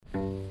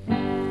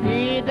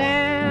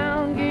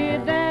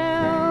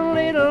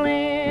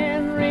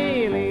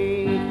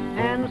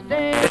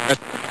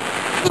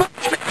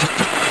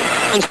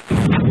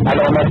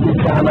وقتی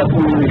که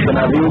همتون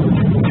میشنوید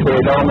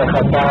اعلام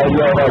خطر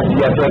یا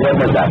وضعیت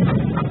قرمز است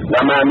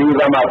و معنی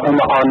و مفهوم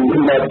آن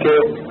این است که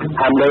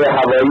حمله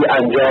هوایی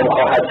انجام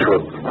خواهد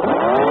شد.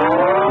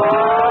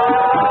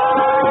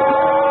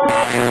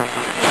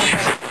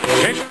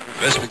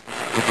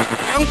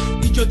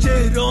 اینجا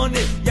تهرانه،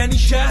 یعنی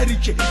شهری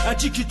که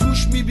هرچی که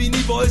توش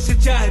میبینی باعث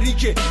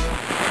تحریکه.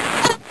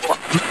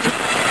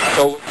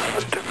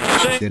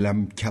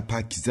 دلم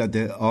کپک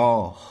زده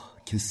آه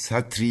که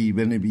سطری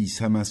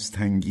بنویسم از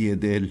تنگی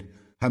دل،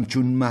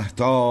 همچون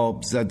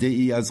مهتاب زده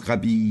ای از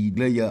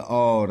قبیله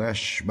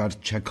آرش بر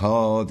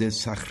چکاد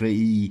صخره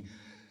ای،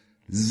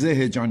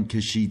 زه جان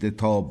کشیده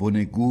تا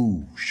بن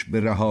گوش به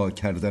رها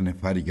کردن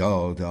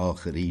فریاد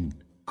آخرین.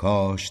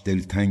 کاش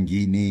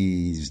دلتنگی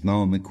نیز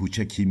نام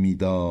کوچکی می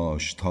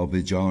داشت تا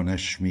به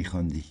جانش می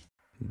خواندی.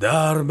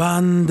 در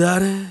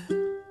بندر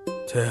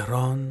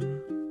تهران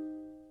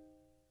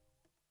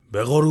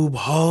به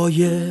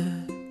غروب‌های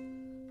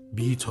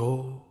بی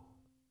تو،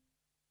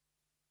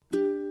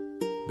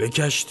 به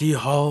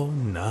کشتی‌ها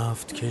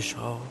نفت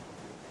کش‌ها،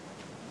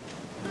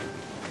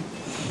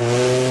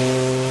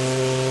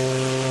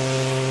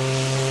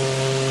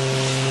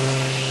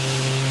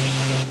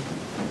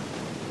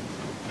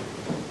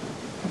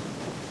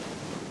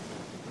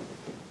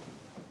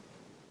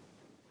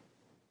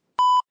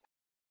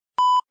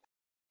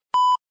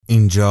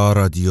 اینجا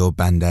رادیو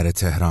بندر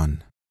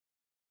تهران،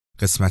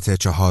 قسمت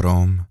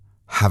چهارم،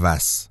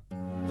 هوس.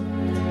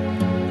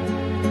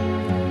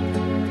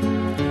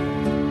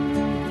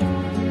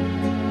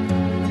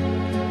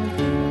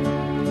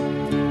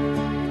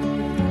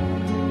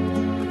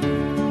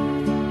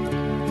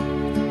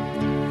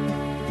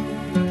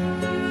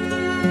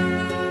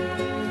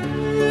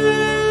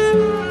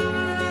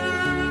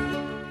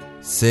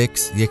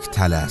 سکس یک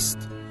تله است،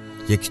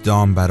 یک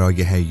دام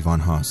برای حیوان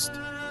هاست.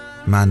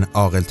 من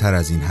عاقل‌تر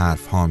از این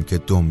حرف هام که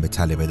دم به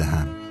تله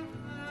بدهم.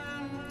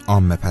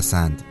 عامه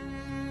پسند،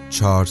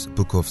 چارلز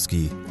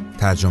بوکوفسکی،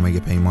 ترجمه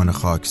پیمان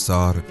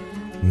خاکسار،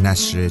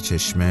 نشر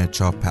چشمه،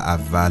 چاپ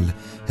اول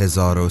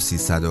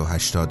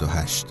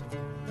 1388.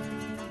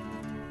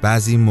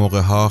 بعضی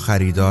موقع‌ها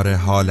خریدار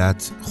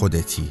حالت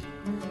خودتی،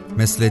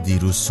 مثل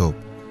دیروز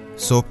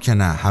صبح که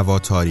نه، هوا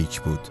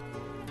تاریک بود.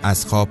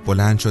 از خواب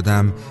بلند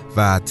شدم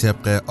و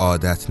طبق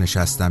عادت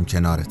نشستم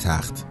کنار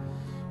تخت.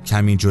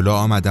 کمی جلو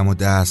آمدم و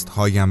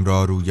دستهایم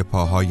را روی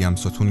پاهایم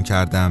ستون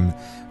کردم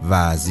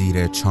و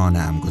زیر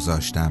چانه‌ام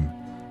گذاشتم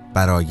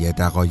برای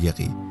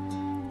دقایقی.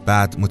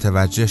 بعد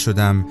متوجه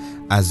شدم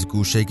از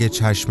گوشه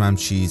چشمم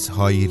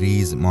چیزهایی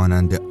ریز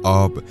مانند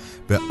آب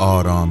به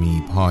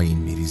آرامی پایین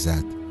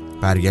می‌ریزد.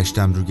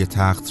 برگشتم روی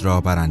تخت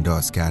را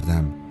برانداز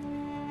کردم.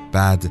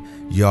 بعد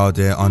یاد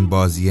آن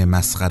بازی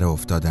مسخره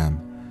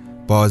افتادم.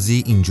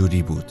 بازی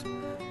اینجوری بود: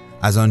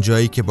 از آن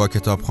جایی که با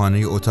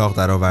کتابخانه اتاق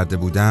درآورده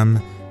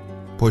بودم،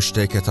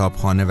 پشت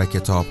کتابخانه و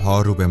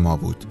کتابها رو به ما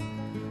بود.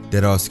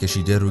 دراز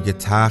کشیده روی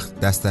تخت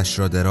دستش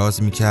را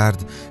دراز می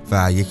کرد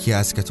و یکی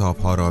از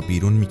کتابها را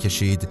بیرون می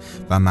کشید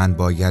و من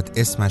باید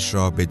اسمش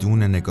را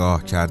بدون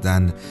نگاه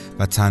کردن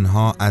و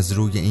تنها از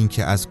روی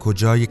اینکه از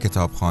کجای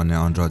کتابخانه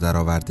آن را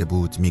درآورده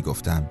بود می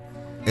گفتم.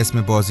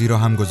 اسم بازی را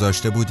هم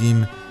گذاشته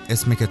بودیم،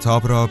 اسم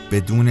کتاب را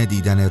بدون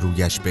دیدن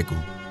رویش بگو.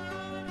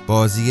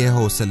 بازی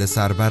حوصله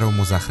سربر و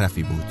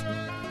مزخرفی بود،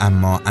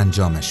 اما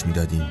انجامش می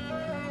دادیم.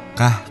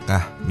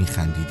 قه می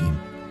خندیدیم.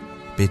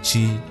 به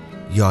چی؟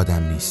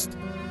 یادم نیست.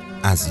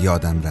 از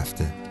یادم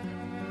رفته.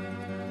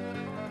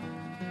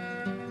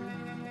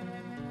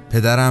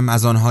 پدرم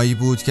از آنهایی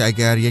بود که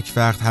اگر یک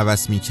وقت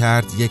هوس می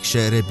کرد یک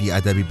شعر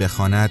بی‌ادبی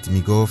بخواند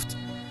می گفت: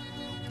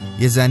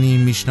 یه زنی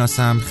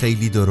میشناسم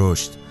خیلی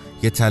درشت،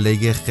 یه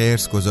تله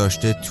خرس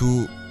گذاشته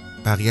تو،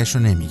 بقیه‌شو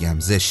نمیگم،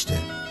 زشته.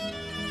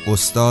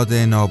 استاد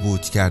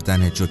نابود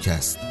کردن جوک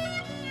است.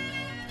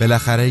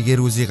 بالاخره یه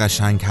روزی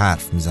قشنگ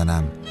حرف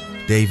میزنم.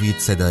 دیوید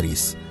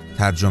سداریس،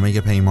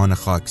 ترجمه پیمان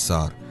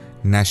خاکسار،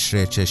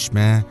 نشر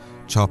چشمه،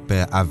 چاپ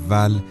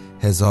اول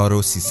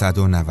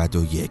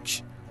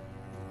 1391.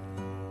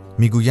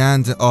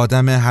 میگویند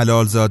آدم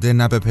حلالزاده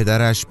نه به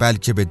پدرش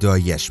بلکه به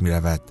داییش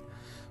میرود.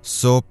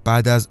 صبح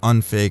بعد از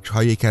آن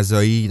فکرهای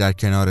کذایی در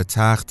کنار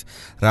تخت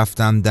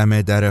رفتم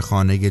دم در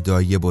خانه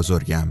دایی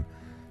بزرگم.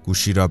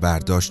 گوشی را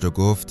برداشت و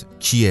گفت: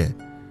 کیه؟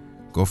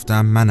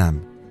 گفتم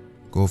منم.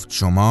 گفت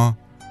شما؟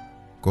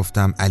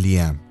 گفتم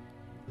علیم.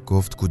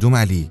 گفت کدوم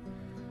علی؟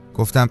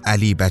 گفتم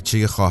علی،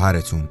 بچه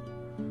خواهرتون.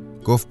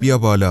 گفت بیا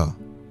بالا.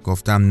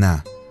 گفتم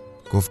نه.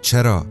 گفت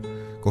چرا؟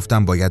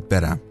 گفتم باید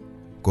برم.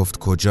 گفت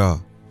کجا؟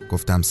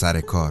 گفتم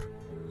سر کار.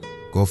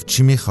 گفت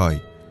چی میخوای؟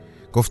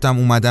 گفتم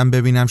اومدم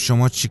ببینم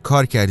شما چی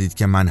کار کردید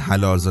که من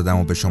حلال زدم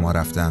و به شما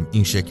رفتم،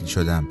 این شکلی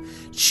شدم.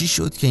 چی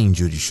شد که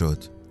اینجوری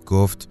شد؟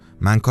 گفت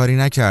من کاری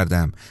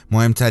نکردم.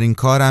 مهمترین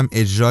کارم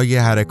اجرای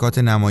حرکات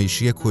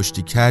نمایشی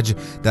کشتی کج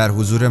در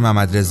حضور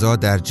محمد رضا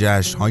در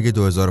جشن‌های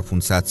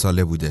 2500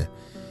 ساله بوده.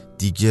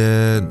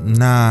 دیگه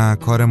نه،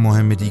 کار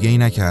مهم دیگه ای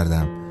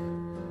نکردم.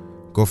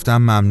 گفتم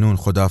ممنون،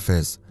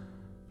 خداحافظ.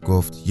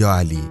 گفت یا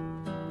علی.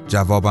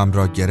 جوابم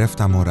را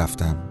گرفتم و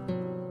رفتم.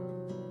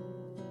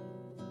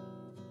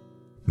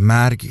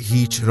 مرگ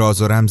هیچ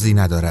راز و رمزی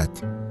ندارد.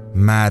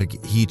 مرگ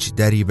هیچ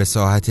دری به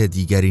ساحت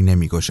دیگری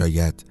نمی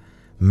گشاید.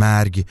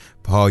 مرگ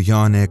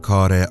پایان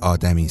کار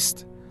آدمی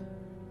است.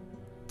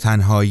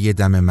 تنهایی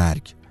دم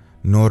مرگ،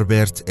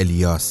 نوربرت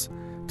الیاس،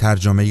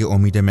 ترجمه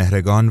امید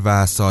مهرگان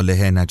و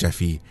صالح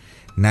نجفی،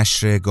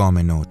 نشر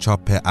گمان،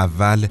 چاپ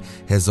اول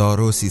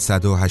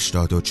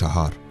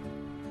 1384.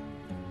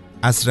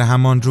 عصر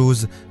همان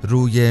روز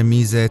روی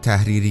میز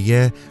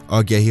تحریریه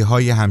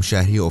آگهی‌های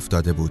همشهری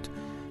افتاده بود.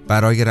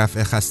 برای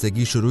رفع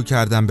خستگی شروع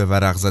کردم به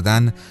ورق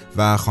زدن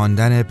و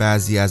خواندن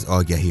بعضی از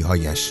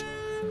آگهی‌هایش.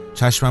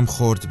 چشمم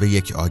خورد به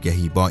یک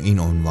آگهی با این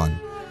عنوان: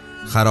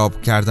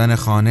 خراب کردن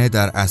خانه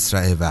در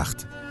اسرع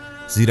وقت.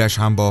 زیرش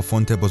هم با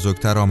فونت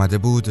بزرگتر آمده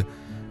بود: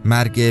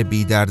 مرگ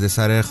بی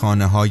دردسر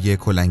خانه‌های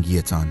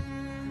کلنگیتان.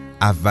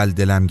 اول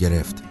دلم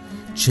گرفت.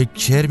 چه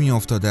کرمی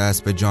افتاده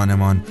است به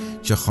جانمان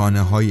که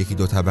خانه‌های یکی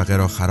دو طبقه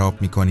را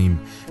خراب می‌کنیم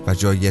و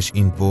جایش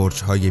این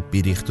برج‌های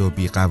بیریخت و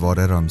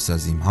بی‌قواره را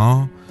می‌سازیم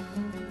ها.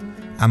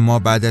 اما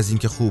بعد از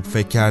اینکه خوب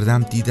فکر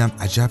کردم دیدم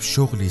عجب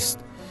شغلی است.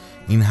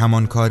 این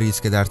همان کاری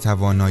است که در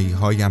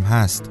توانایی‌هایم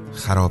هست،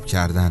 خراب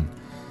کردن.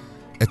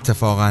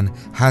 اتفاقاً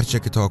هرچه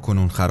که تا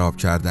کنون خراب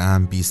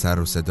کردم بی سر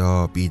و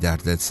صدا، بی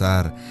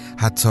دردسر،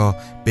 حتی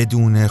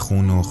بدون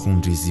خون و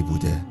خونریزی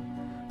بوده.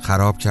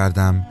 خراب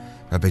کردم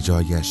و به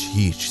جایش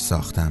هیچ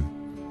ساختم.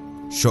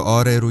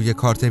 شعار روی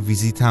کارت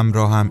ویزیتم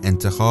را هم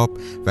انتخاب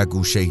و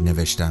گوشه‌ای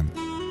نوشتم: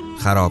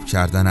 خراب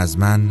کردن از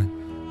من،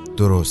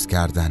 درست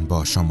کردن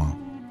با شما.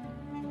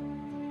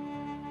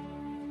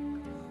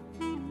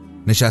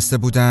 نشسته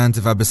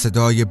بودند و به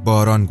صدای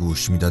باران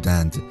گوش می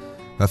دادند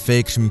و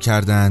فکر می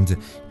کردند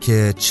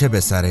که چه به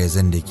سر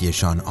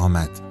زندگیشان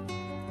آمد.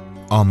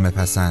 عامه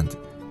پسند،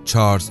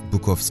 چارلز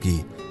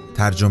بوکوفسکی،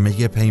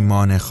 ترجمه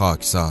پیمان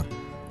خاکسار،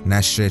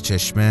 نشر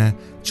چشمه،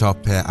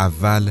 چاپ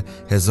اول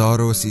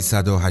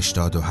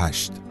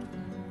 1388.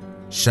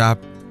 شب،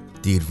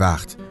 دیر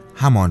وقت،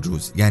 همان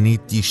روز یعنی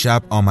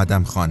دیشب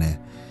آمدم خانه.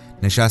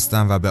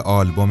 نشستم و به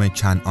آلبوم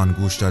کنعان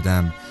گوش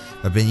دادم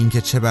و به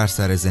اینکه چه بر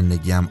سر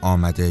زندگیم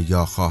آمده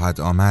یا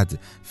خواهد آمد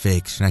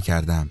فکر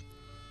نکردم.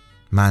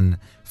 من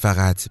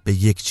فقط به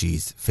یک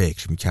چیز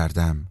فکر می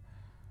کردم.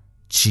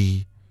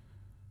 چی؟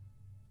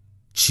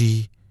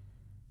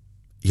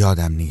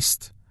 یادم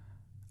نیست.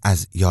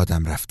 از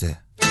یادم رفته.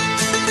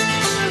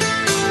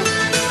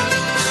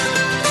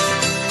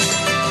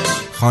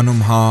 خانم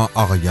ها،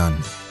 آقایان،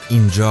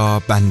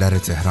 اینجا بندر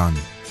تهران.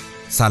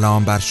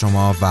 سلام بر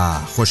شما و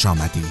خوش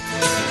آمدید.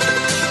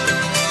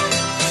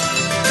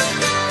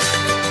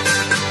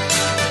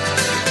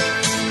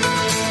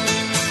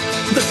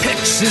 The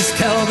pictures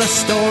tell the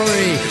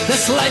story.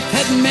 This life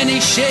had many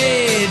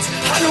shades.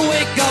 I'd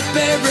wake up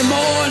every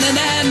morning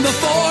and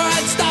before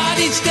I'd start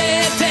each day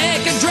I'd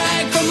take a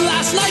drag from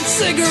last night's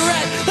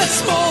cigarette that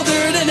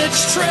smoldered in its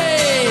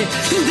tray.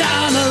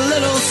 Down a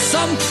little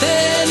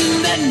something,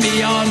 then be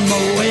on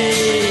my way.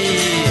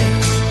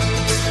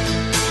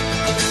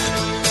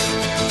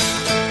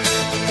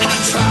 I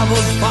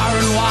traveled far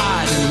and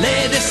wide and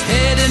laid this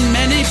head in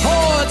many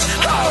ports.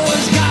 I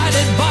was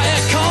guided by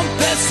a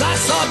compass. I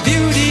saw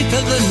beauty to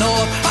the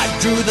north. I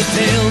drew the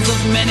tales of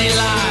many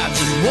lives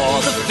and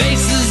wore the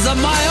faces of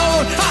my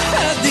own. I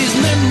had these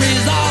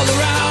memories all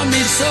around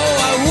me so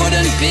I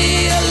wouldn't be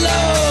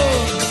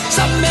alone.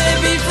 Some may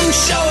be from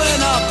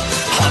showing up,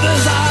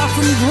 others are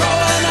from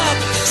growing up.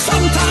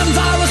 Sometimes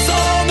I was so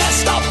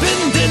messed up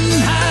and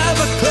didn't have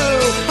a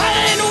clue. I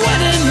ain't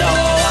winning no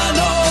one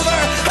over.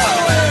 I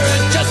wear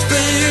it just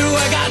for you.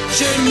 I got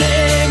your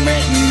name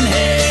written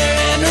here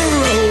in a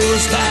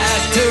rose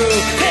tattoo.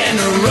 In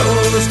a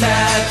rose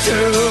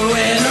tattoo.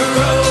 In a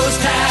rose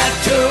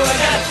tattoo. I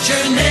got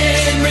your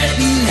name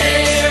written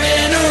here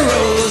in a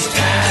rose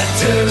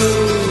tattoo.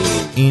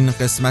 این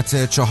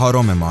قسمت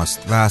چهارم ماست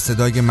و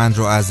صدای من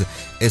رو از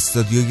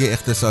استودیوی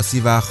اختصاصی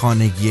و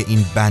خانگی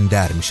این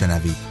بندر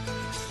میشنوید.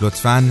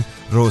 لطفاً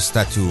روز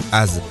تاتو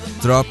از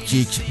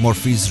دراپکیک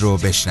مورفیز رو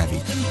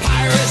بشنوید.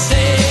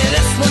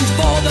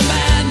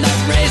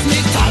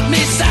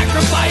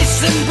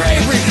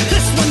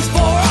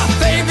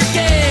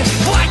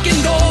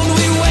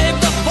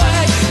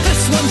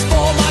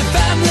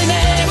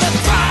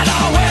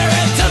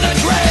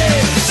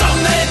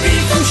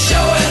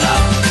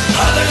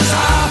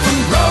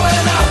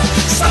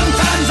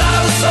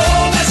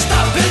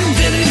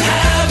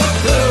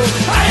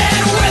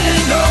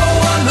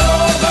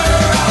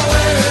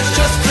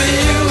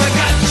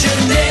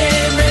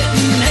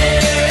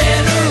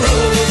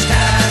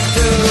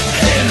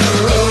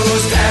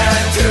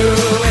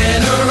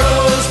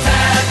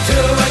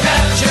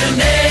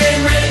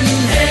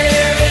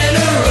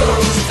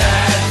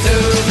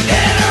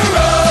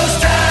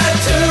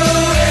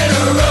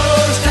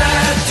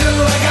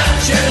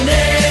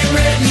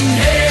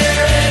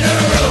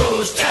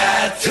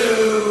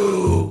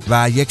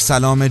 و یک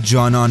سلام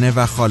جانانه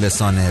و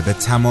خالصانه به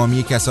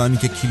تمامی کسانی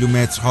که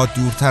کیلومترها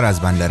دورتر از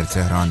بندر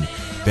تهران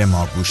به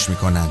ما گوش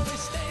میکنند.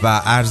 و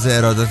عرض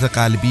ارادات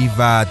قلبی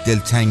و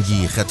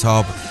دلتنگی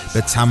خطاب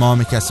به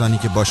تمام کسانی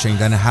که با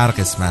شنیدن هر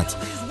قسمت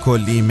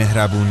کلی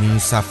مهربونی،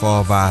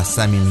 صفا و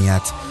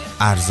صمیمیت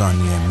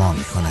ارزانی ما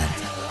می‌کنند.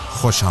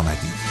 خوش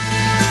آمدید.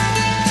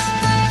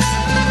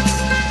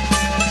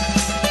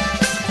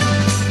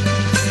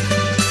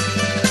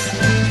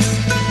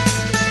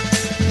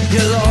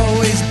 You'll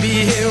always be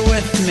here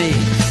with me,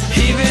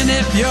 even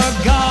if you're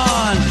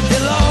gone.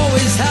 You'll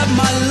always have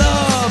my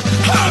love.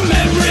 Our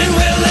memory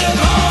will live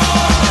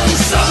on.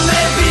 Some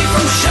may be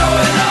from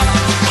showing up,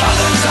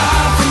 others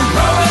are from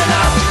growing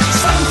up.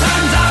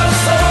 Sometimes I was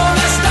so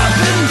messed up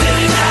and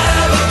didn't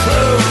have a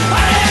clue.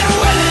 I ain't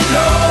winning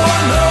no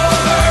one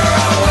over.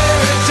 I'll wear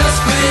it just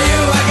for you.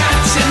 I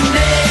got your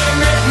name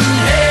written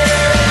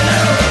here in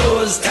a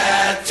rose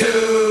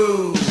tattoo.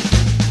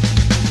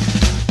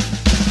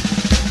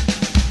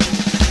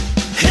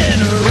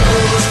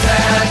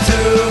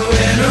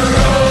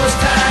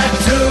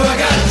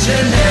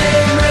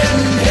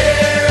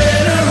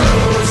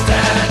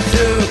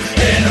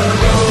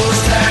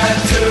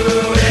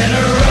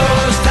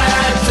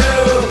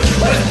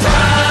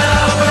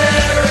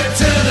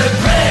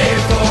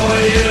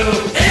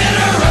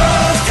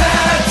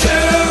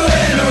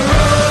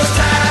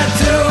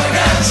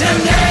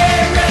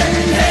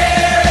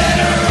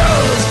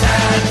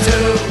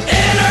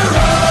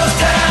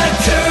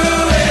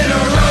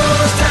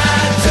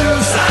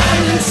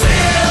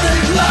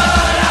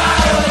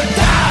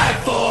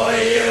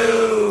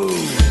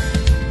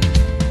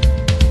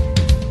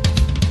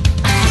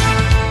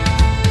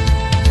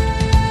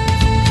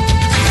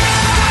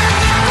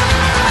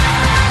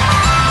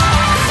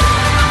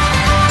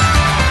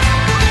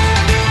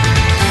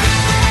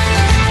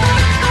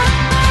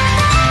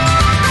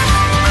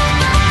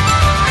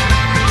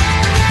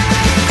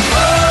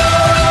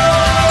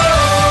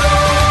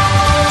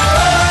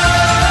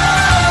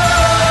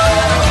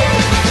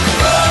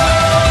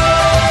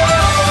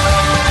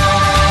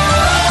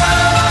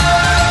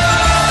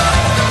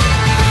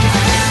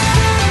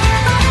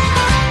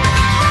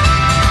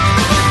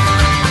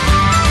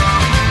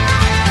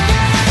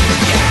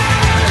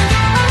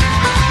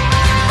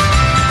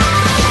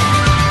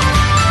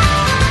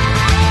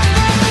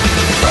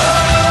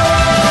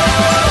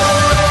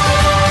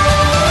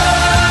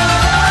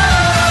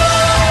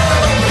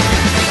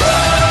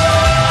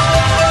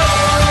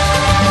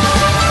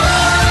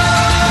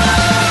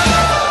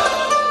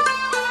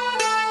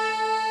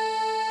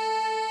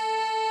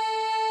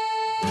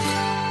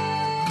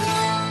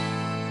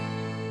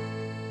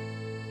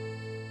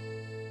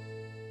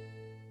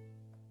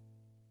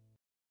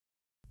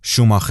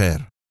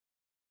 شوماخر.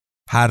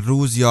 هر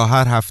روز یا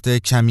هر هفته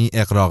کمی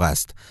اغراق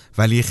است،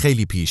 ولی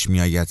خیلی پیش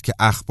می آید که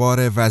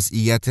اخبار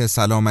وضعیت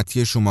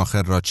سلامتی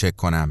شوماخر را چک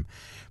کنم.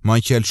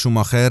 مایکل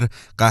شوماخر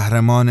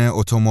قهرمان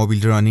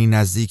اتومبیل رانی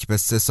نزدیک به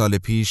 3 سال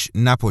پیش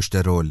نه پشت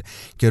رول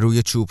که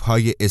روی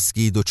چوب‌های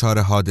اسکی دچار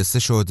حادثه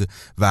شد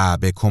و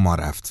به کما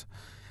رفت.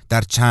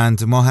 در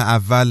چند ماه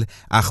اول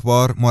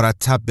اخبار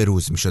مرتب به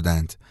روز می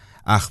شدند.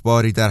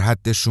 اخباری در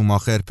حد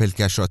شوماخر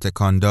پلکش را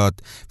تکان داد،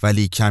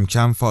 ولی کم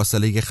کم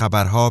فاصله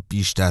خبرها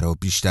بیشتر و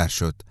بیشتر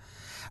شد.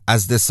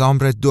 از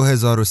دسامبر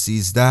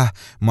 2013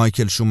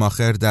 مایکل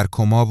شوماخر در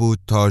کما بود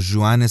تا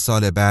ژوئن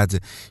سال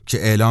بعد که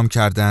اعلام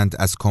کردند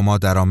از کما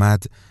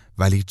درآمد،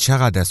 ولی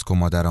چقدر از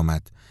کما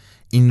درآمد؟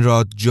 این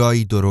را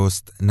جایی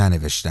درست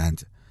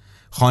ننوشتند.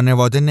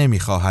 خانواده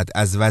نمیخواهد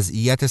از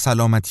وضعیت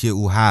سلامتی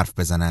او حرف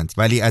بزنند،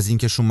 ولی از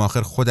اینکه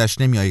شوماخر خودش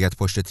نمیآید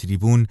پشت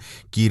تریبون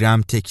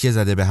گیرم تکیه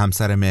زده به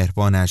همسر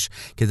مهربانش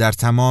که در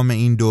تمام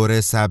این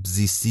دوره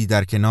سبزیستی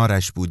در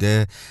کنارش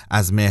بوده،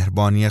 از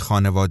مهربانی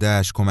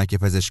خانوادهش، کمک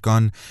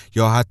پزشکان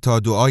یا حتی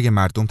دعای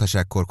مردم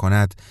تشکر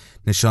کند،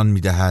 نشان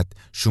میدهد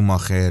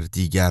شوماخر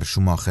دیگر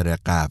شوماخر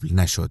قبل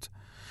نشد.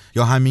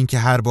 یا همین که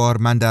هر بار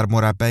من در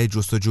مربع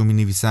جستجو می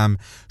نویسم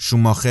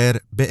شوماخر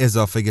به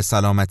اضافه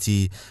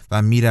سلامتی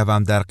و می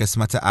روم در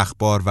قسمت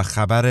اخبار و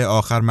خبر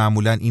آخر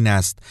معمولا این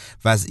است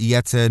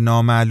وضعیت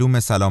نامعلوم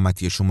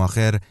سلامتی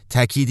شوماخر،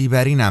 تأکیدی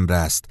بر این امر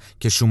است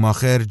که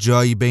شوماخر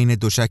جایی بین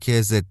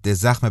دوشک ضد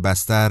زخم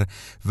بستر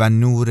و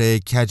نور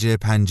کج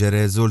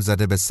پنجره زل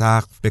زده به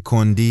سقف به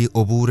کندی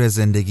عبور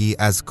زندگی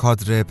از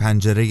کادر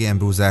پنجره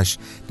امروزش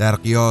در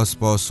قیاس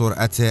با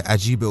سرعت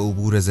عجیب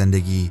عبور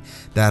زندگی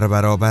در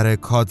برابر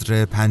کادر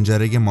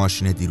پنجره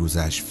ماشین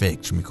دیروزش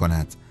فکر می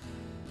کند.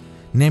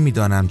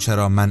 نمیدانم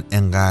چرا من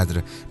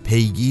انقدر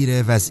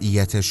پیگیر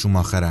وضعیت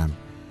شوماخرم،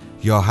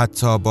 یا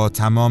حتی با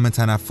تمام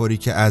تنفری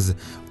که از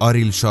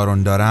آریل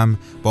شارون دارم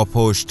با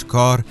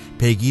پشتکار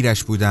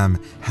پیگیرش بودم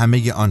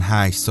همه آن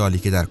 8 سالی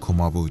که در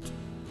کما بود.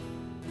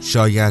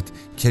 شاید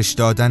کش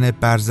دادن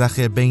برزخ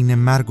بین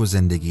مرگ و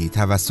زندگی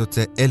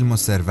توسط علم و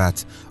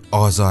ثروت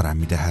آزارم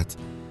می دهد.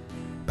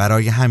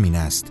 برای همین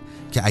است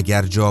که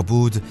اگر جا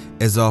بود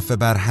اضافه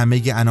بر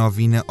همه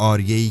عناوین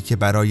آریه‌ای که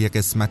برای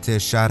قسمت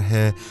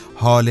شرح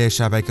حال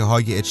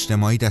شبکه‌های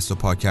اجتماعی دست و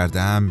پا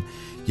کردم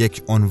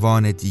یک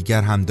عنوان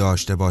دیگر هم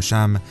داشته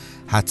باشم،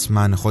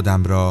 حتما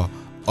خودم را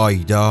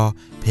آیدا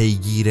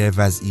پیگیر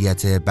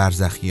وضعیت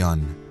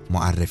برزخیان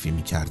معرفی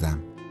می کردم.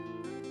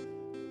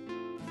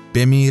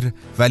 بمیر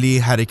ولی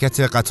حرکت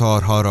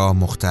قطارها را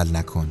مختل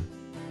نکن.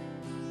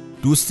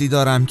 دوستی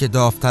دارم که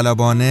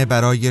داوطلبانه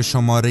برای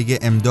شماره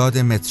امداد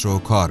مترو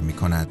کار می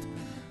کند.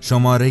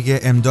 شماره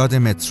امداد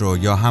مترو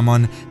یا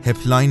همان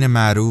هپلاین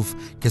معروف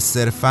که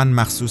صرفاً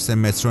مخصوص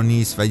مترو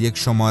نیست و یک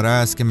شماره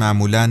است که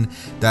معمولاً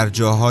در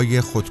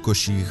جاهای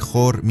خودکشی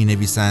خور می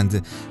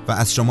نویسند و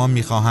از شما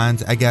می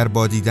خواهند اگر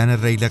با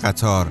دیدن ریل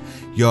قطار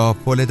یا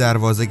پل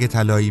دروازه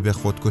طلایی به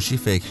خودکشی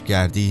فکر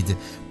کردید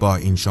با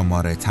این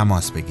شماره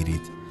تماس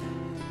بگیرید.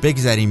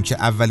 بگذاریم که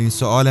اولین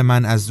سوال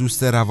من از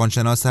دوست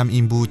روانشناسم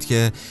این بود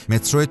که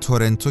مترو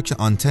تورنتو که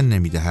آنتن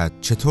نمیدهد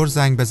چطور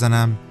زنگ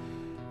بزنم؟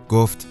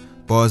 گفت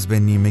باز به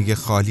نیمه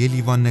خالی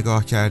لیوان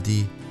نگاه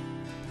کردی؟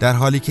 در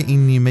حالی که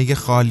این نیمه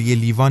خالی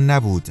لیوان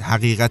نبود،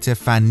 حقیقت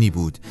فنی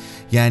بود،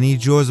 یعنی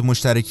جز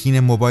مشترکین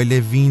موبایل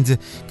ویند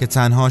که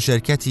تنها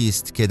شرکتی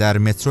است که در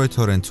مترو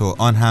تورنتو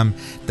آن هم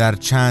در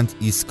چند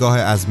ایستگاه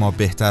از ما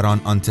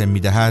بهتران آنتن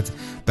میدهد،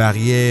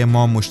 بقیه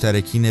ما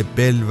مشترکین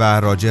بل و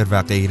راجر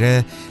و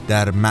غیره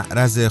در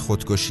معرض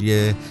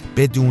خودکشی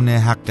بدون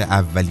حق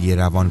اولیه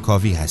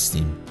روانکاوی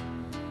هستیم.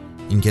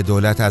 اینکه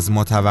دولت از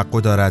ما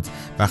توقع دارد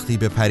وقتی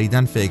به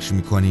پریدن فکر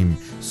میکنیم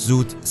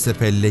زود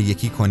سپله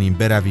یکی کنیم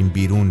برویم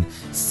بیرون،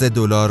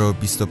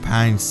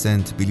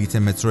 $3.25 بلیت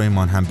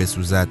مترویمان هم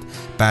بسوزد،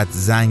 بعد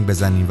زنگ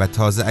بزنیم و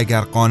تازه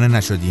اگر قانع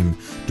نشدیم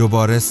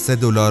دوباره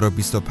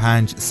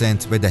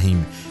 $3.25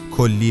 بدهیم،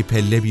 کلی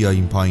پله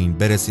بیاییم پایین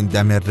برسیم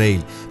دم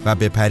ریل و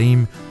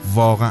بپریم،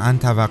 واقعا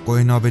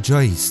توقع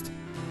نابجایی است.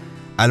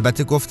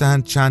 البته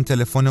گفتند چند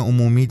تلفن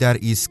عمومی در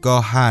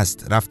ایستگاه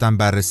هست، رفتم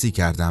بررسی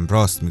کردم،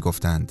 راست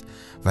میگفتند،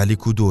 ولی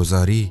کو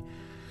دوزاری؟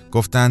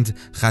 گفتند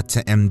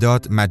خط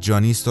امداد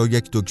مجانی است و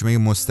یک دکمه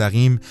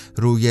مستقیم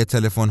روی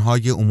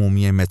تلفن‌های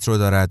عمومی مترو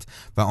دارد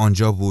و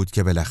آنجا بود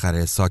که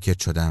بالاخره ساکت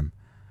شدم.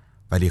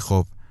 ولی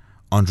خب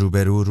آن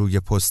روبرو روی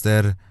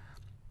پوستر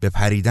به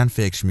پریدن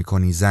فکر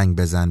میکنی زنگ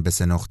بزن به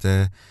 3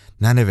 نقطه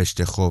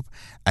ننوشته خب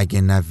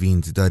اگه نه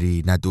ویند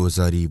داری نه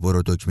دوزاری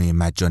برو دکمه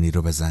مجانی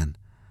رو بزن.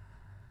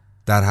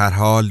 در هر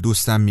حال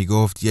دوستم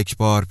میگفت یک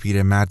بار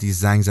پیرمردی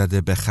زنگ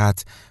زده به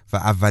خط و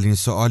اولین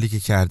سوالی که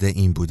کرده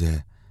این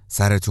بوده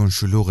سرتون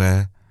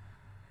شلوغه؟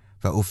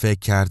 و او فکر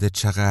کرده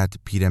چقدر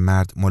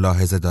پیرمرد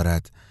ملاحظه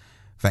دارد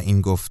و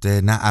این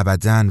گفته نه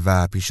ابداً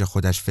و پیش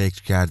خودش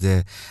فکر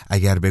کرده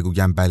اگر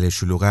بگویم بله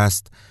شلوغ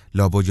است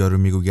لابد یارو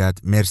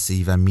میگوید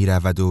مرسی و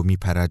میرود و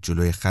میپرد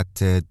جلوی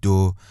خط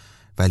 2،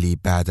 ولی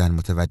بعداً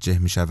متوجه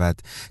می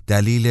شود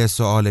دلیل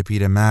سؤال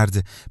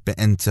پیرمرد به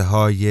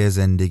انتهای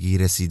زندگی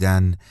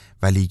رسیدن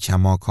ولی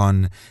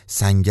کماکان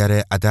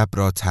سنگر ادب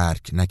را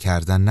ترک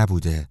نکردن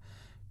نبوده.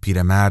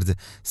 پیرمرد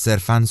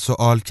صرفاً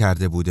سؤال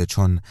کرده بوده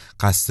چون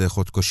قصد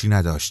خودکشی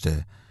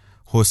نداشته.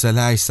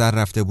 حوصله اش سر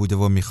رفته بوده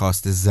و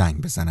میخواست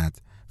زنگ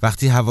بزند.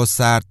 وقتی هوا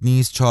سرد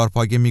نیست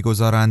چارپایه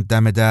میگذارند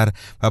دم در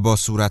و با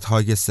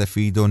صورتهای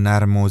سفید و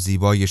نرم و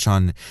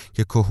زیبایشان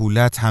که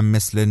کهولت هم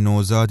مثل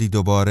نوزادی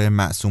دوباره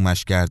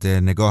معصومش کرده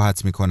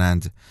نگاهت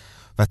میکنند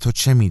و تو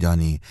چه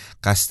میدانی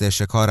قصد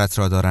شکارت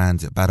را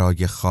دارند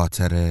برای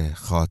خاطره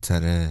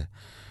خاطره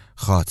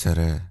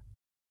خاطره.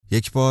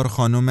 یک بار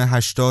خانم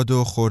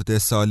 80 خورده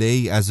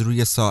ساله‌ای از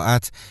روی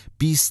ساعت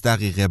 20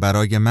 دقیقه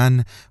برای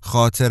من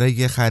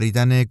خاطره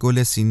خریدن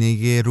گل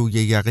سینه روی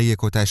یقه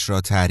کتش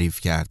را تعریف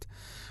کرد.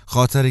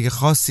 خاطره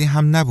خاصی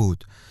هم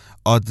نبود،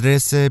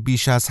 آدرس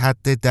بیش از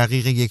حد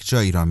دقیق یک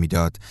جایی را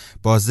میداد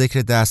با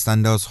ذکر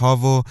دستاندازها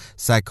و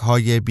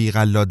سگ‌های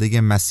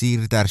بی‌قلاده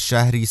مسیر در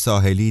شهری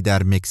ساحلی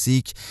در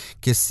مکزیک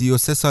که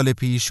 33 سال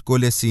پیش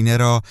گل سینه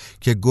را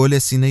که گل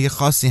سینه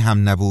خاصی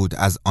هم نبود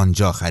از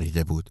آنجا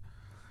خریده بود.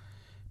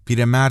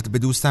 پیرمرد به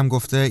دوستم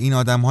گفته این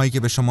آدم‌هایی که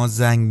به شما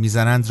زنگ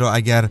میزنند را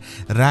اگر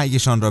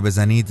رأیشان را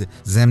بزنید،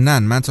 ضمناً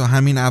من تا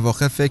همین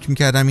اواخر فکر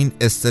میکردم این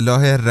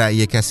اصطلاح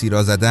رأی کسی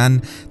را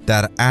زدن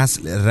در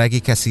اصل رگ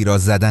کسی را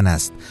زدن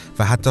است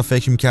و حتی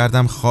فکر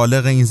میکردم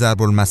خالق این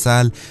ضرب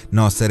المثل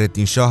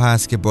ناصرالدین شاه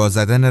است که با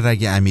زدن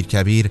رگ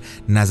امیرکبیر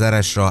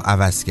نظرش را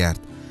عوض کرد.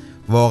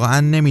 واقعا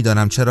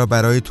نمیدانم چرا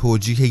برای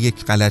توجیه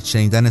یک غلط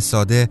شنیدن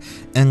ساده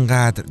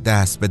انقدر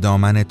دست به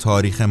دامن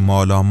تاریخ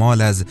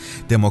مالامال از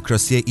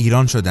دموکراسی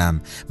ایران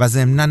شدم و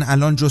ضمناً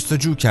الان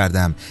جستجو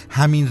کردم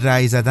همین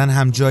رأی زدن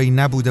هم جایی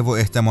نبوده و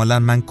احتمالاً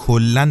من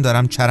کلاً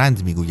دارم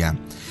چرند میگویم.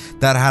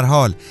 در هر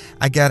حال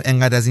اگر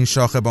انقدر از این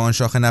شاخه به آن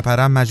شاخه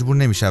نپرم مجبور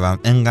نمیشوم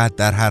انقدر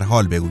در هر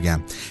حال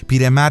بگویم.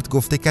 پیرمرد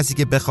گفته کسی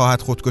که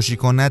بخواهد خودکشی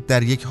کند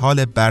در یک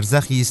حال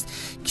برزخی است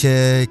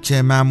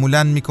که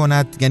معمولاً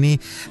میکند، یعنی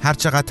هر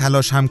چقدر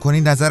تلاش هم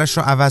کنید نظرش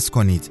را عوض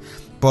کنید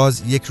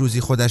باز یک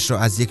روزی خودش را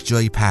از یک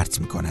جایی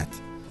پرت میکند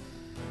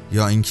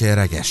یا اینکه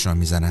رگش را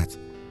میزند.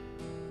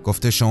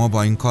 گفته شما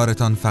با این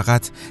کارتان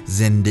فقط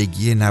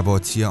زندگی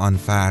نباتی آن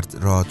فرد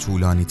را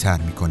طولانی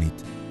تر میکنید.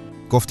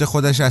 گفته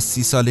خودش از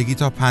 30 سالگی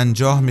تا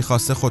 50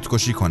 میخواسته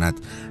خودکشی کند،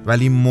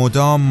 ولی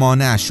مدام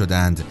مانعش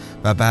شدند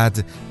و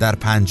بعد در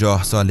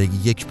 50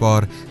 سالگی یک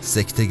بار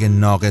سکته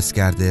ناقص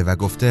کرده و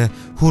گفته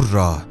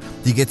هورا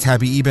دیگه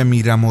طبیعی به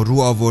میرم و رو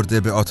آورده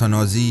به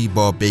آتانازی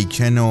با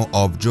بیکن و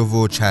آبجو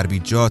و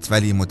چربیجات،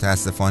 ولی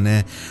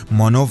متاسفانه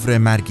مانور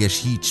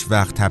مرگش هیچ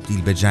وقت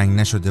تبدیل به جنگ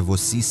نشده و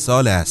 30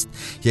 سال است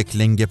یک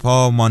لنگ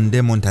پا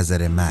مانده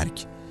منتظر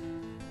مرگ.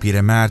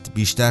 پیرمرد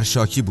بیشتر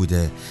شاکی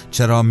بوده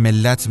چرا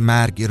ملت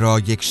مرگ را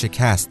یک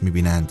شکست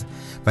میبینند،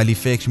 ولی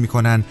فکر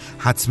میکنن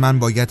حتما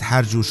باید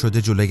هر جور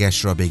شده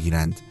جلویش را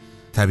بگیرند.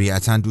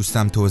 طبیعتا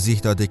دوستم توضیح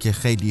داده که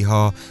خیلی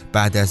ها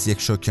بعد از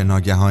یک شوک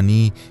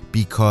ناگهانی،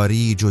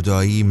 بیکاری،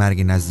 جدایی،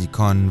 مرگ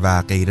نزدیکان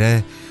و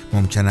غیره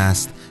ممکن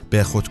است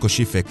به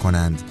خودکشی فکر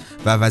کنند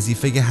و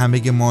وظیفه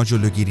همه ما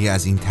جلوگیری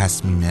از این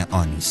تصمیم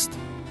آنی است.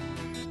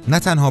 نه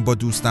تنها با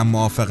دوستم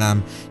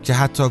موافقم که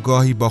حتی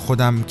گاهی با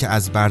خودم که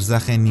از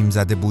برزخ نیم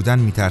زده بودن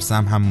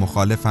میترسم هم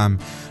مخالفم،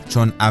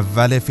 چون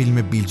اول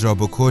فیلم بیل را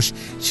بکش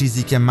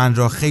چیزی که من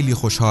را خیلی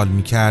خوشحال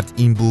میکرد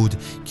این بود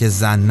که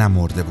زن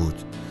نمرده بود.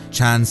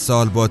 چند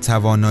سال با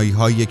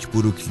توانایی‌های یک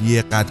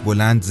بروکلی قد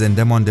بلند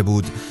زنده مانده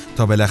بود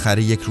تا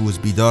بالاخره یک روز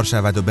بیدار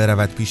شود و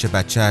برود پیش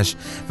بچهش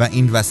و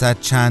این وسط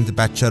چند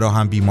بچه را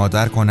هم بی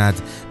مادر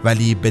کند،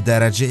 ولی به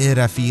درجه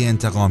رفیع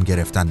انتقام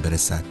گرفتن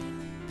برسد.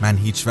 من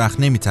هیچ وقت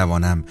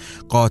نمیتوانم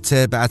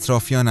قاطع به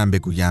اطرافیانم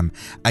بگویم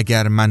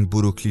اگر من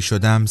بروکلی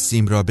شدم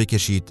سیم را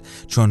بکشید،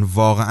 چون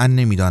واقعا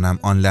نمیدانم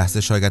آن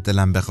لحظه شاید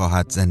دلم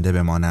بخواهد زنده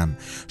بمانم،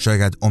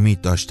 شاید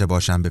امید داشته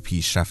باشم به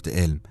پیشرفت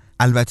علم.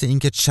 البته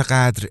اینکه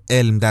چقدر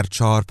علم در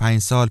 4-5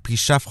 سال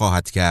پیشرفت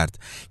خواهد کرد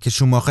که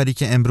شوماخری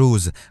که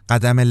امروز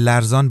قدم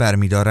لرزان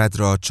برمی‌دارد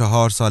را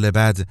 4 سال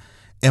بعد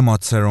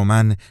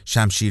اماترومن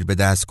شمشیر به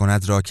دست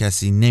کند را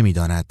کسی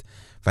نمیداند،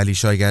 ولی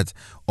شاید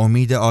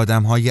امید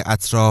آدم‌های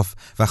اطراف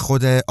و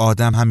خود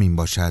آدم همین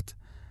باشد.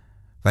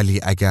 ولی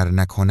اگر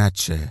نکند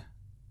چه؟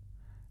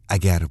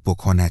 اگر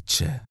بکند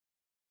چه؟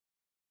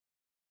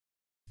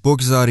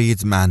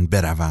 بگذارید من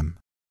بروم.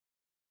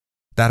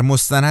 در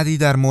مستندی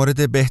در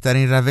مورد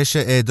بهترین روش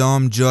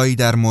اعدام، جایی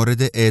در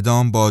مورد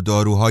اعدام با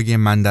داروهای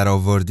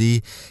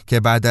مندرآوردی که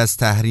بعد از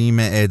تحریم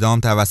اعدام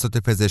توسط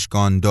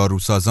پزشکان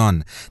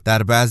داروسازان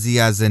در بعضی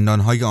از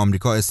زندانهای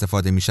آمریکا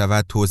استفاده می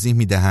شود توضیح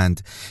می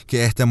دهند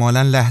که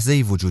احتمالاً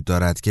لحظه‌ای وجود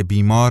دارد که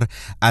بیمار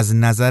از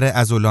نظر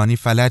عضلانی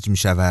فلج می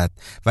شود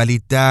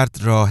ولی درد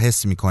را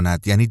حس می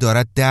کند، یعنی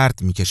دارد درد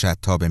می کشد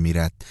تا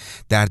بمیرد،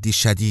 دردی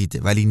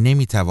شدید، ولی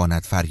نمی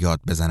تواند فریاد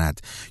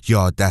بزند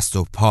یا دست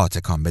و پا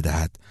تکان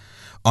بدهد.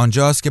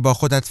 آنجاست که با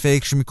خودت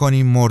فکر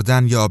می‌کنی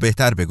مردن، یا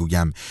بهتر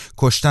بگویم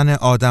کشتن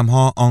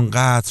آدم‌ها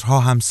آنقدرها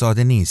هم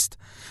ساده نیست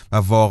و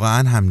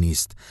واقعاً هم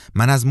نیست.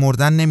 من از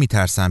مردن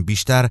نمی‌ترسم،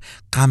 بیشتر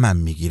غمم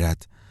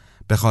می‌گیرد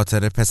به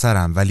خاطر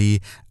پسرم،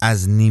 ولی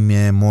از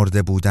نیمه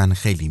مرده بودن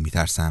خیلی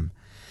می‌ترسم.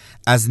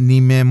 از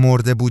نیمه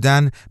مرده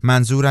بودن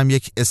منظورم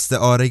یک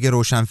استعاره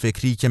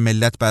روشنفکری که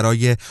ملت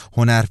برای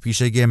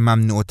هنرپیشه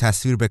ممنوع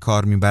تصویر به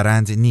کار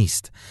میبرند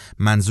نیست.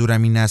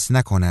 منظورم این است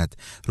نکند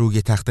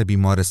روی تخت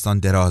بیمارستان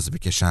دراز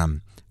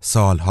بکشم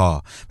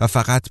سالها و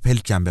فقط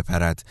پلکم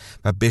بپرد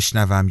و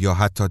بشنوم یا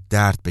حتی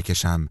درد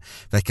بکشم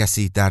و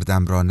کسی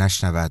دردم را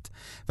نشنود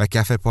و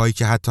کف پایی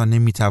که حتی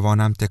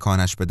نمیتوانم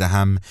تکانش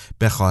بدهم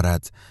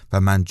بخارد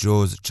و من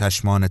جز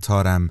چشمان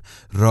تارم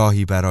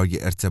راهی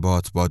برای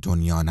ارتباط با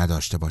دنیا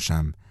نداشته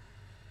باشم.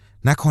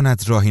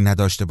 نکند راهی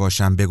نداشته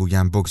باشم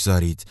بگویم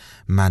بگذارید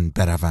من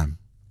بروم.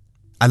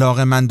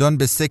 علاقه‌مندان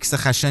به سکس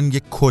خشن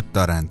یک کد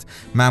دارند،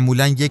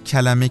 معمولاً یک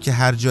کلمه که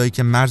هر جایی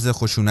که مرز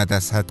خشونت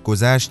از حد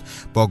گذشت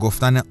با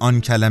گفتن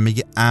آن کلمه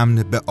امن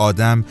به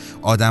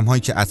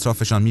آدم‌هایی که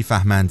اطرافشان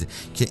میفهمند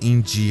که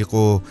این جیغ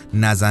و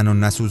نزن و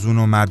نسوزون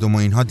و مردم و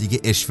اینها دیگه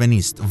اشوه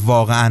نیست،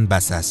 واقعاً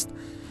بس است.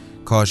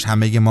 کاش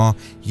همه ما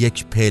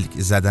یک پلک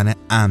زدن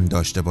امن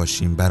داشته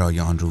باشیم برای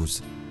آن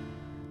روز.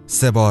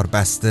 3 بار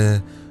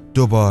بسته،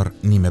 2 بار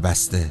نیمه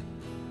بسته.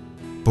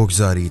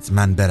 بگذارید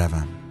من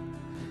بروم.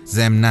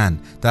 ضمناً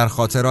در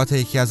خاطرات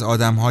یکی از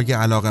آدم‌های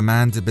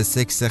علاقمند به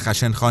سکس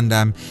خشن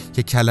خواندم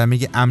که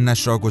کلمه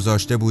امنش را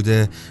گذاشته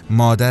بوده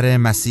مادر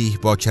مسیح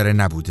باکره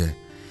نبوده.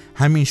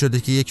 همین شده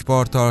که یک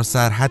بار تا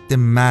سرحد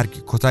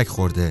مرگ کتک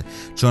خورده،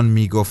 چون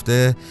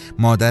میگفته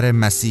مادر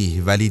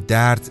مسیح ولی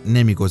درد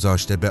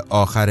نمیگذاشته به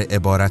آخر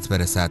عبارت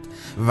برسد.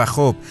 و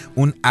خب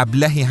اون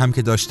ابلهی هم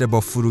که داشته با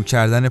فرو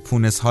کردن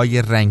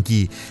پونس‌های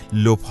رنگی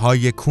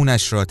لب‌های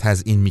کونش را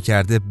تزیین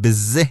میکرده به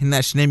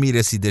ذهنش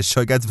نمیرسیده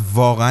شاید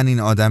واقعا این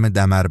آدم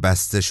دمر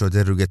بسته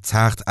شده روی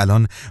تخت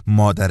الان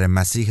مادر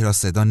مسیح را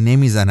صدا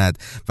نمیزند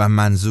و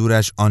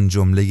منظورش آن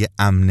جمله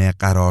امن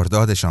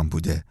قراردادشان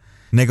بوده.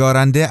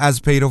 نگارنده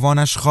از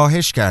پیروانش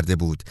خواهش کرده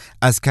بود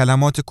از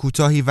کلمات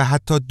کوتاهی و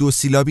حتی 2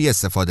 سیلابی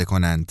استفاده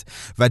کنند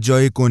و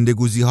جای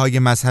گندگوزی‌های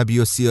مذهبی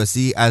و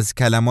سیاسی از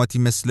کلماتی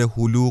مثل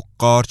هلوق،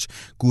 قارچ،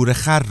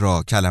 گورخر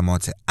را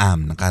کلمات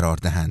امن قرار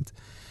دهند.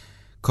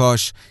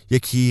 کاش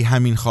یکی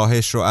همین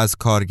خواهش رو از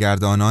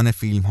کارگردانان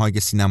فیلم‌های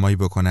سینمایی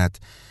بکند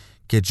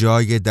که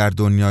جای در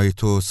دنیای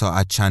تو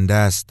ساعت چند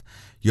است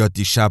یا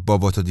دیشب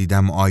بابا تو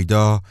دیدم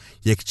آیدا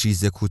یک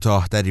چیز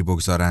کوتاه‌تری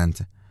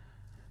بگذارند،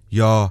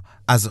 یا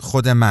از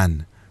خود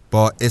من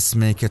با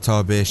اسم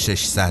کتاب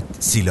 600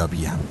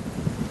 سیلابیم.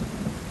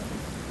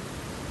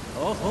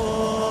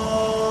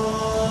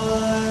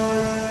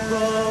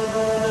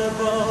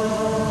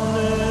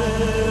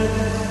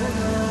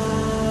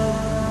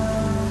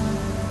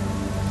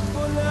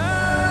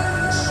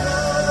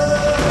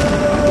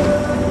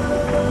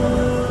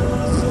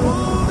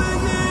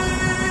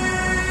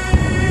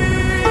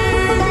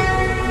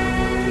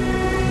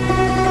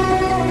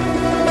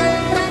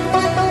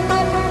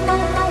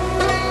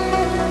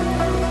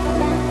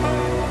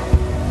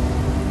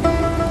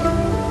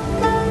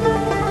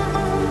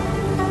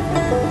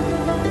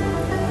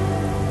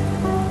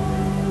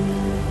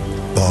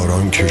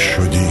 باران که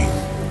شدی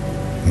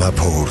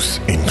مپرس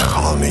این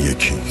خانه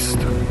کیست،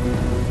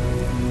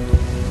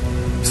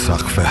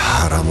 سقف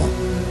حرم و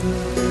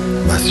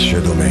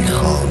مسجد و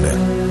میخانه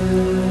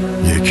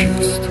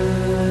یکیست.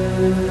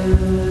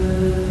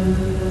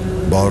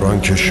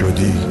 باران که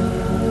شدی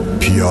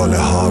پیاله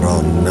ها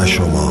را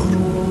نشمار،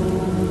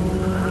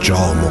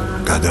 جام و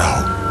قدح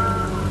و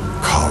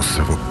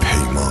کاسه و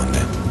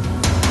پیمانه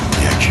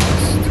یکیست.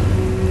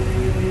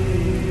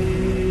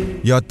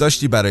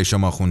 یادداشتی برای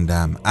شما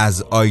خوندم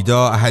از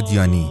آیدا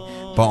احدیانی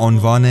با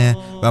عنوان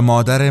و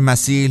مادر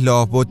مسیح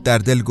لابد در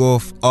دل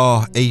گفت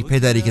آه ای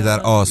پدری که در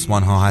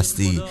آسمان ها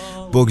هستی،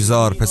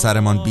 بگذار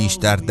پسرمان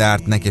بیشتر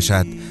درد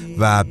نکشد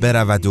و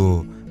برود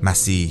و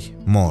مسیح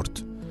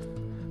مرد.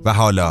 و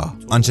حالا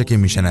آنچه که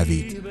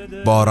میشنوید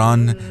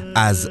باران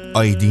از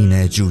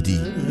آیدین جودی.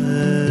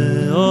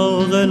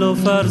 عاقل و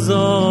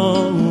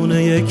فرزان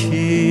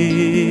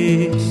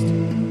یکیست،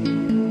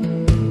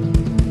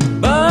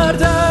 بر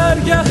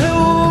درگه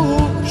او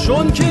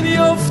چون که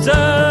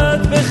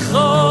بیفتد به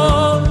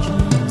خاک،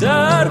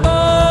 در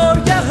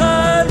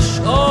بارگهش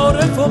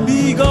عارف و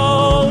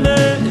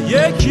بیگانه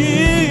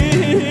یکیست.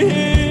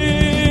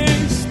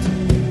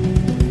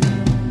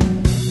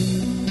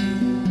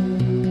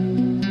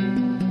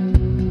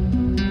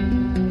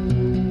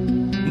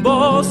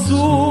 با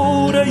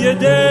سوره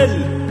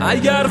دل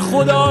اگر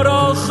خدا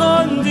را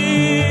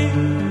خواندی،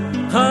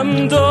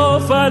 حمد و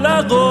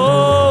فلق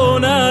و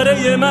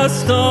نعره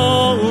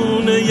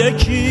مستان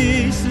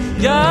یکیست.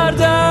 گر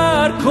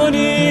در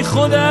کنی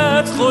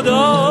خودت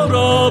خدا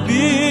را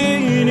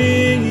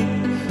بینی،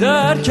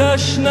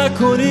 درکش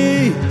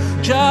نکنی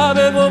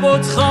کعبه و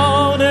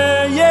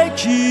بتخانه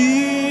یکیست.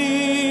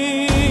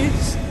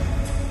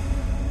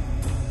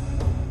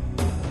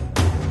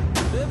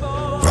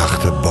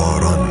 وقت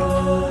باران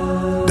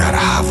در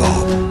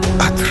هوا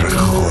عطر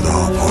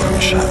خدا پر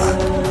می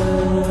شود،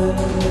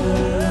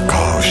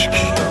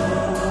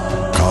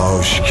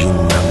 کاشکی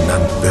نم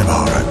نم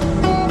ببارد،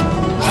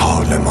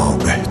 حال ما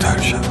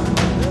بهتر شد.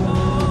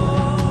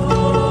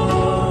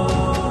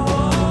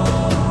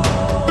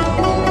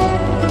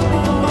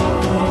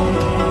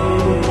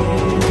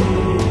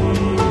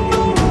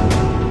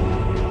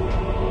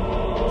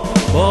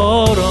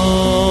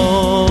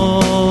 باران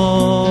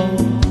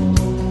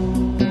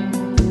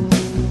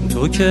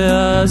تو که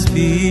از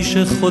پیش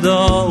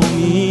خدا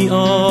می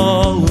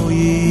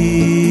آیی،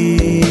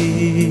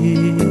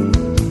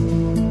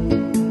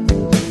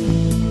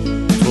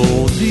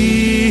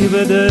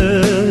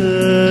 بده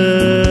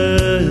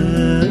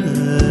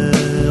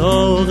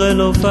عاقل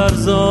و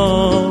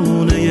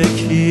فرزان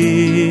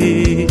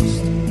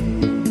یکیست.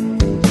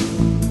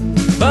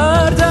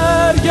 بر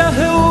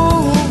درگه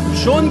او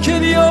چون که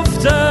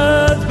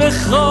بیفتد به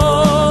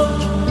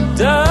خاک،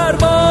 در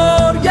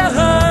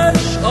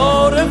بارگهش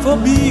عارف و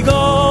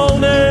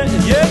بیگانه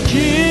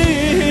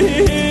یکیست.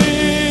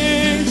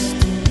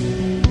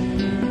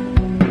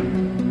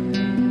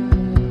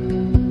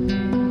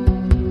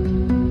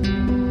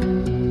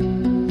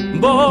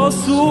 با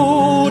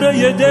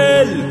سوره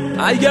دل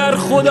اگر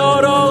خدا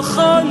را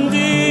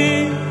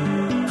خواندی،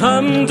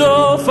 حمد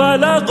و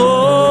فلق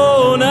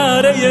و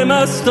نعره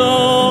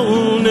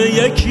مستان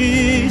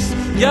یکیست.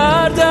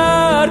 گر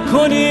در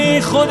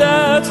کنی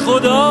خودت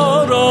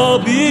خدا را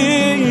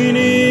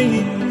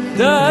بینی،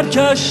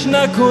 درکش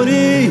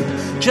نکنی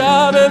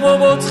کعبه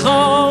و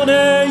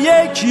بتخانه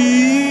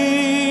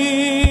یکیست.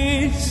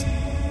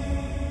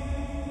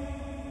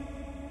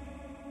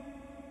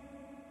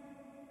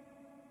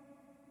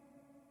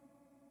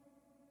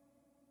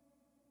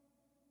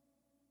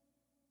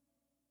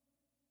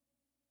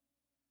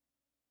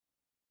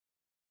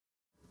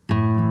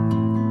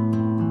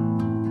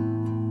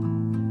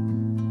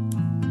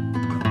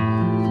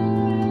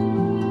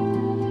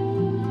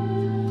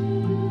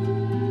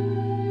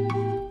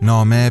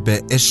 نامه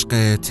به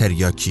عشق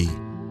تریاکی،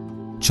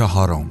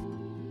 چهارم.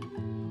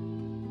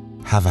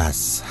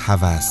 هوس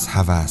هوس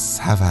هوس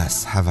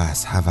هوس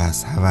هوس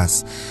هوس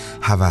هوس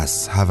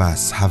هوس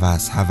هوس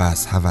هوس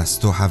هوس هوس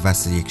تو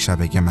هوس یک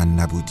شبه من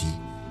نبودی.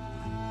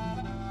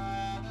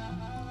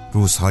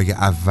 روزهای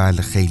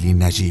اول خیلی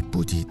نجیب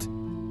بودید،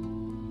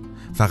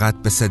 فقط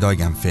به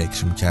صدایم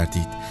فکر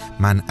می‌کردید.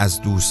 من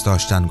از دوست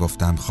داشتن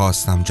گفتم،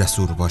 خواستم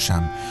جسور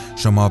باشم.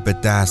 شما به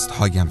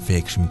دستهایم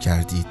فکر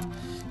می‌کردید.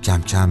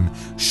 کم کم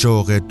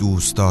شوق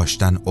دوست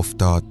داشتن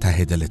افتاد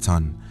ته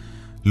دلتان.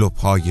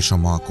 لبهای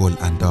شما گل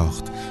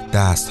انداخت،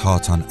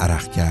 دستهاتان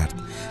عرق کرد،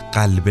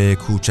 قلب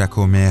کوچک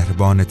و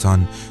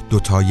مهربانتان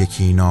دوتا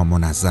یکی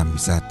نامنظم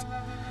میزد.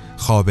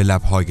 خواب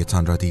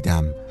لبهایتان را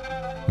دیدم.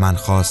 من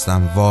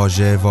خواستم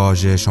واژه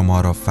واژه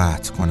شما را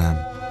فتح کنم.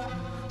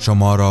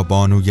 شما را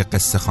بانوی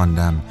قصه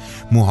خواندم.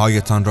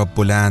 موهایتان را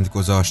بلند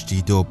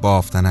گذاشتید و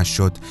بافتنش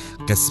شد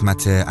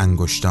قسمت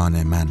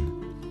انگشتان من.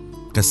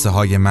 قصه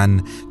های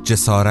من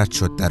جسارت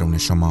شد درون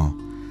شما.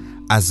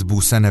 از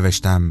بوسه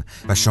نوشتم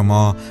و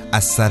شما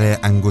از سر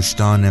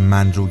انگشتان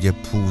من روی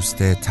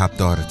پوست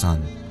تبدارتان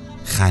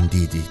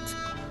خندیدید.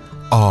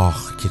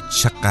 آخ که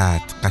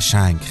چقدر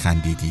قشنگ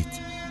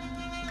خندیدید.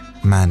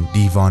 من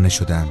دیوانه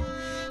شدم.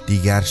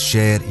 دیگر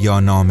شعر یا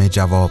نامه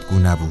جوابگو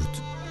نبود.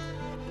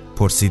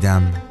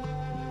 پرسیدم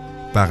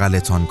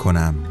بغلتان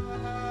کنم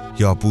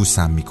یا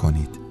بوسم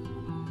میکنید؟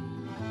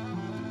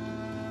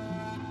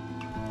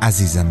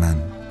 عزیز من،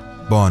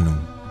 بانو،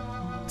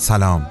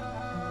 سلام.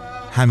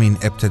 همین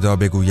ابتدا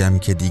بگویم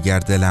که دیگر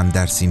دلم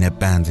در سینه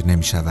بند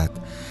نمی شود.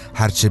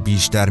 هرچه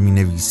بیشتر می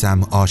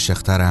نویسم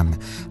عاشق‌ترم،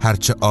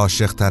 هرچه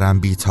عاشق‌ترم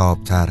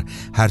بی‌تاب‌تر،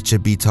 هرچه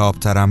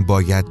بی‌تاب‌ترم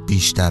باید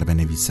بیشتر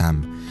بنویسم.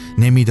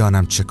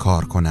 نمیدانم چه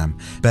کار کنم.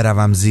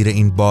 بروم زیر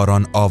این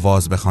باران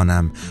آواز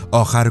بخوانم.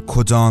 آخر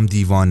کدام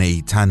دیوانه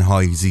ای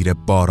تنهایی زیر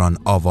باران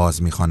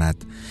آواز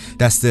میخواند؟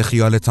 دست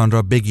خیالتان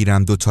را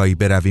بگیرم دوتایی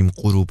برویم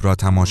غروب را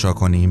تماشا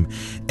کنیم.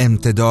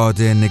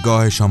 امتداد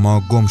نگاه شما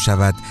گم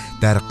شود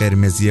در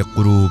قرمزی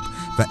غروب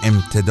و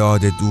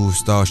امتداد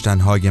دوست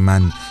داشتنهای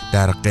من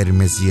در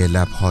قرمزی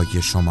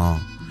لبهای شما.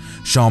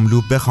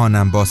 شاملو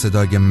بخوانم با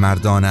صدای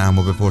مردانه‌ام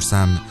و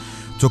بپرسم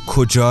تو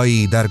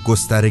کجایی در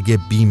گسترگ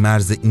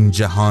بیمرز این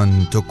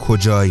جهان؟ تو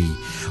کجایی؟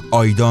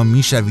 آیدا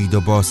میشوید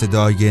و با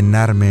صدای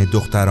نرم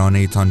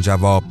دخترانه تان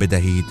جواب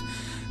بدهید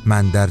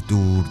من در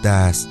دور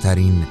دست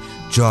ترین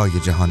جای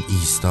جهان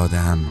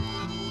ایستادم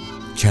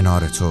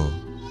کنار تو.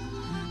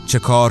 چه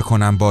کار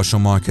کنم با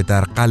شما که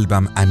در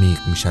قلبم عمیق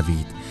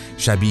میشوید؟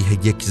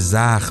 شبیه یک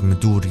زخم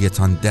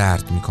دوریتان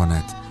درد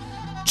میکند.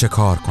 چه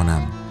کار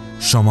کنم؟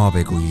 شما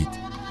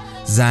بگویید.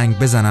 زنگ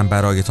بزنم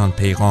برایتان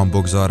پیغام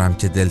بگذارم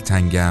که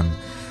دلتنگم،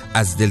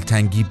 از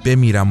دلتنگی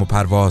بمیرم و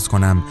پرواز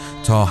کنم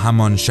تا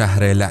همان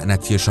شهر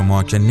لعنتی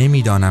شما که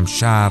نمیدانم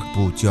شرق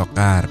بود یا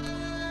غرب،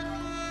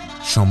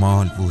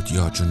 شمال بود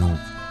یا جنوب،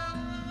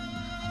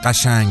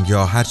 قشنگ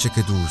یا هرچه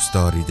که دوست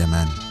دارید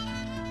من.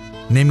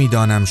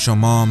 نمیدانم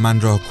شما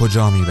من را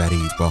کجا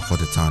میبرید با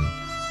خودتان.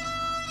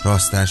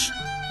 راستش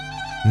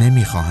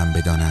نمیخواهم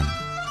بدانم.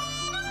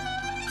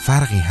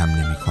 فرقی هم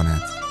نمی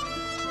کند.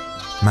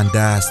 من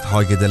دست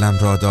های دلم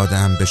را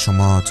دادم به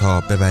شما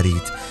تا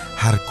ببرید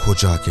هر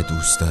کجا که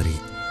دوست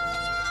دارید.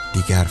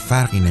 دیگر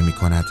فرقی نمی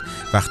کند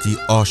وقتی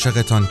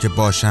عاشقتان که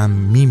باشم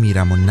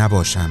میمیرم و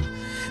نباشم.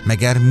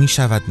 مگر می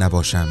شود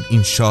نباشم؟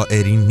 این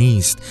شاعری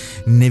نیست،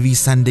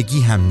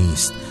 نویسندگی هم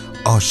نیست،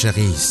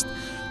 عاشقی است.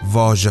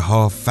 واژه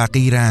ها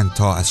فقیرند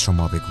تا از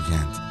شما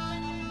بگویند.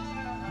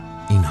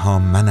 اینها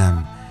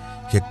منم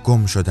که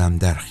گم شدم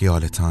در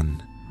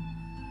خیالتان،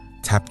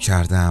 تب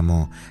کردم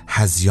و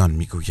هذیان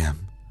میگویم.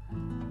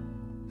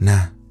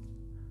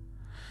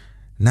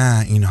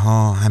 نه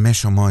اینها همه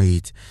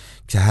شمایید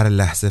که هر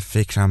لحظه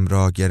فکرم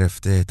را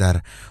گرفته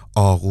در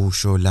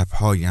آغوش و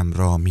لبهایم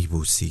را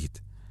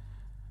میبوسید.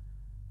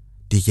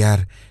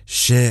 دیگر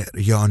شعر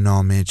یا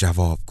نامه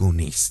جوابگو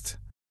نیست.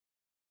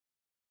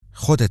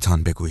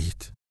 خودتان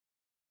بگویید.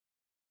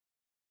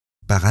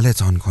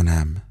 بغلتان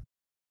کنم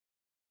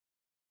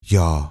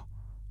یا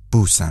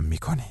بوسم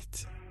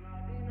میکنید؟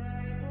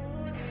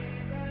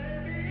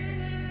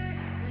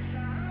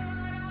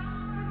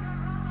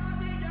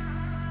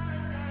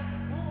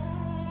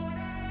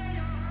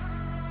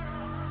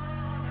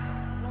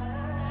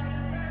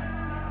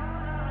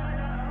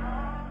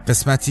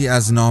 قسمتی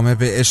از نامه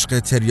به عشق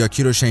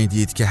تریاکی رو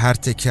شنیدید که هر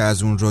تکه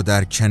از اون رو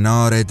در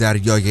کنار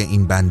دریای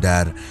این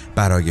بندر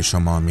برای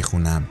شما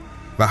میخونم.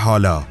 و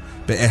حالا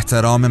به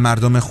احترام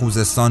مردم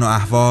خوزستان و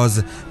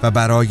اهواز و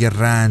برای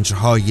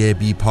رنج‌های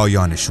بی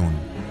پایانشون،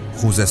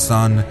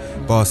 خوزستان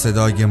با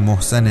صدای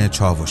محسن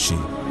چاوشی.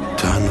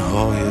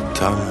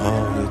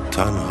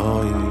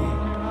 تنهای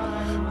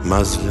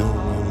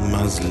مظلومی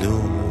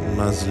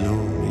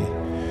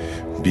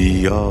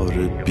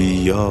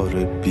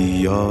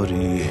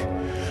بیاری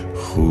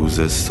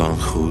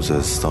خوزستان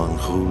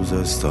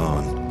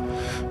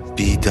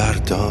بی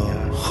دردا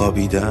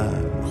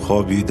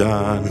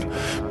خوابیدن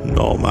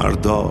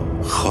نامردا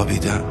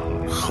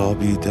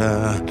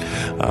خوابیدن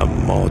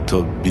اما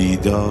تو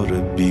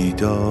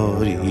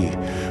بیداری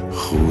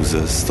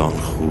خوزستان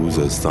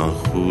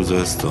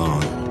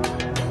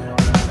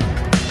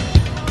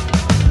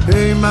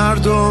ای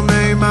مردم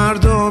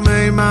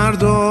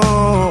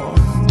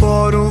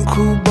بارون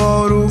کو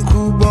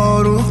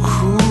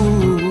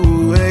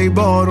ای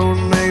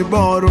بارون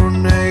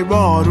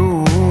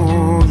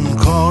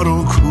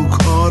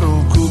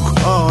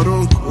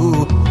کارون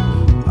کو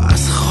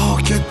از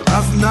خاکت،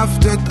 از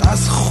نفتت،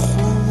 از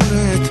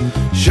خونت،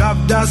 شب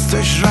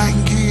دستش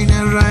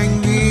رنگینه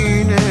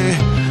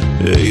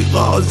ای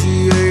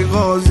قاضی ای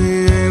قاضی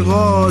ای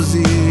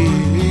قاضی،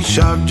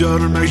 شب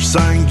جرمش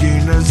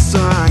سنگینه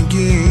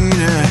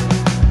سنگینه.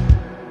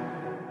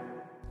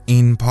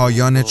 این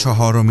پایان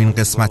 4مین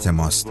قسمت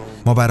ماست.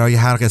 ما برای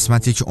هر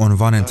قسمتی که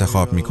عنوان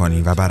انتخاب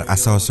میکنیم و بر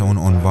اساس اون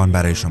عنوان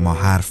برای شما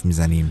حرف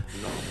میزنیم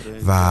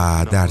و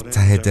در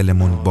ته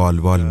دلمون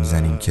بالبال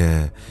میزنیم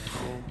که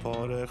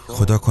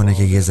خدا کنه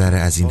که یه ذره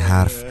از این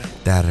حرف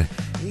در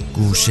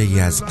گوشه ای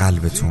از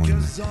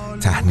قلبتون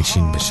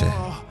تهنشین بشه.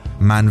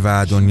 من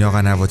و دنیا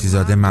قنواتی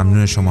زاده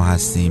ممنون شما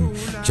هستیم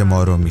که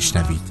ما رو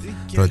میشنوید.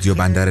 رادیو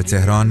بندر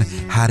تهران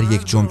هر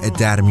یک جمعه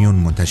در میون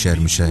منتشر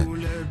میشه.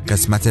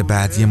 قسمت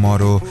بعدی ما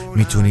رو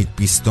میتونید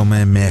 20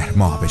 مهر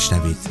ماه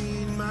بشنوید.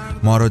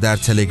 ما رو در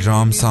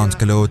تلگرام،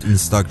 ساوندکلود،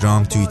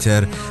 اینستاگرام،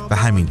 توییتر و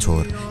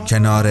همینطور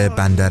کنار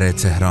بندر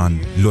تهران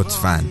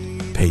لطفاً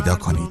پیدا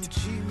کنید.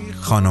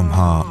 خانم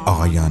ها،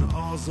 آقایان،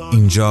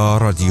 اینجا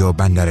رادیو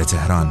بندر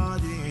تهران.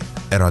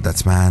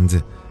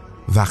 ارادتمند،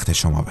 وقت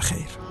شما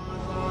بخیر.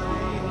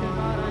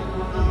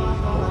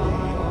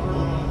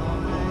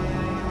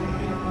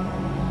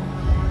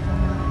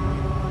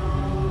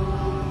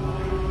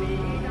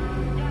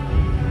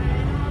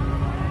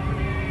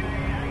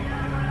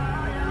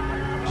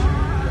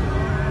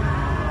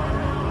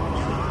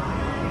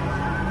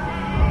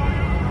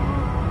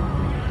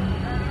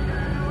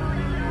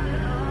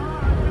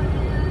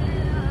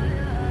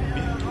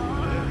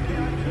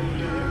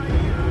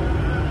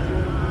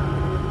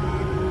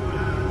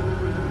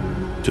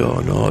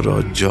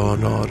 جانارا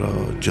جانارا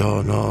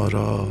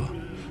جانارا،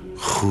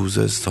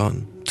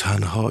 خوزستان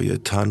تنهای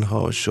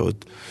تنها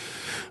شد.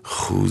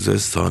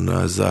 خوزستان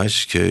از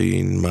اشک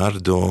این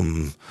مردم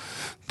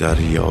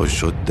دریا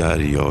شد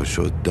دریا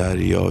شد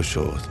دریا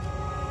شد.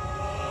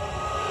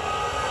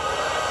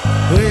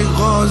 ای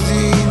قاضی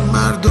این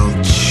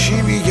مردم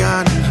چی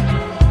میگن؟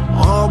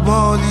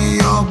 آبادی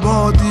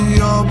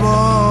آبادی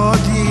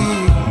آبادی.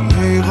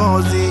 ای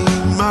قاضی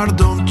این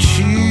مردم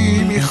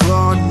چی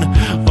میخوان؟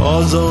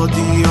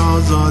 آزادی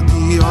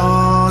آزادی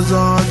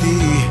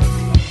آزادی.